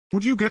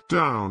Would you get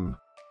down?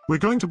 We're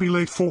going to be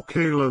late for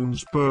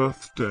Kaylan's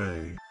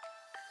birthday.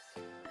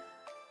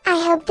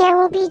 I hope there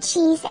will be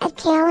cheese at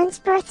Kaylan's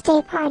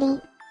birthday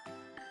party.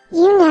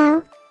 You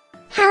know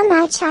how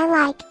much I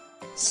like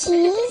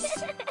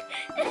cheese.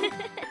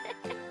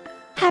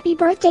 Happy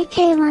birthday,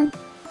 Kaylan.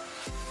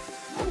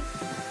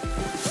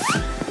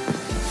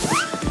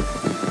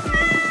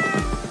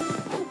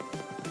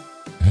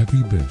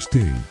 Happy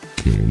birthday,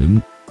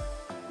 Kaylan.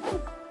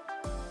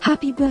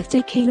 Happy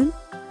birthday, Kaylan.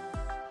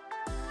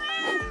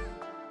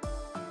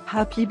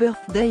 Happy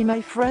birthday,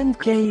 my friend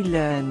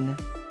Kaylan.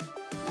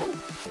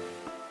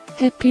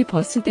 Happy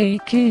birthday,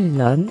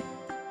 Kaylan.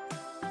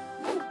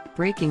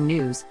 Breaking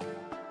news.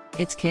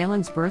 It's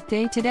Kaylan's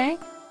birthday today?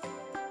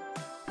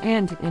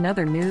 And in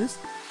other news,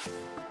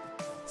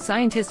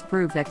 scientists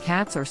prove that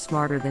cats are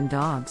smarter than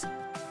dogs.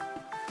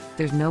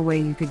 There's no way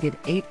you could get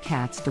 8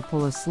 cats to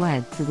pull a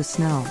sled through the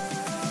snow.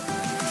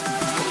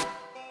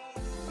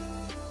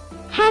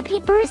 Happy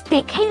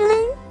birthday,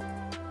 Kaylan.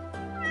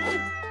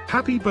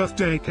 Happy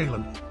birthday,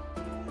 Kaylan.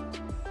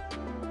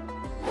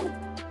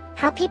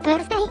 Happy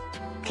birthday,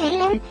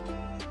 Kaylan.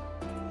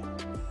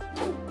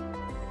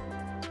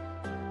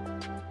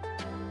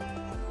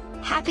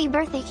 Happy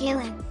birthday,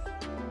 Kaylan.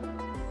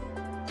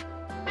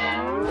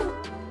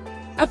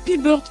 Happy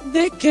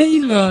birthday,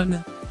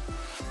 Kaylan.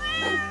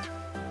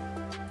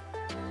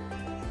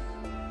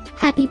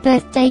 Happy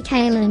birthday,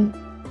 Kaylan.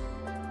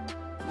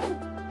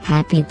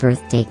 Happy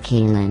birthday,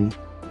 Kaylan.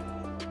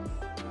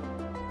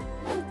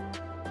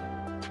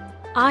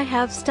 I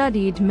have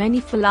studied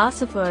many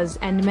philosophers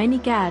and many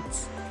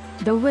cats.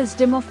 The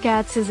wisdom of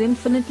cats is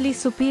infinitely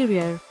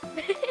superior.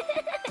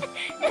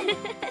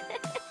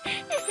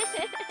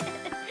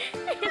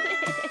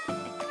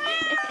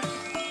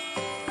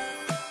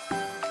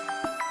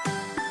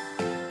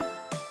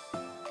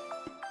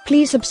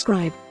 Please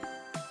subscribe,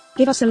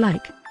 give us a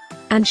like,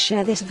 and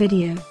share this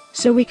video,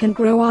 so we can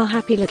grow our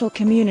happy little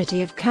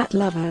community of cat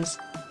lovers.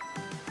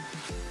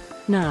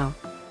 Now,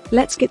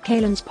 let's get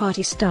Kaylan's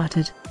party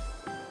started.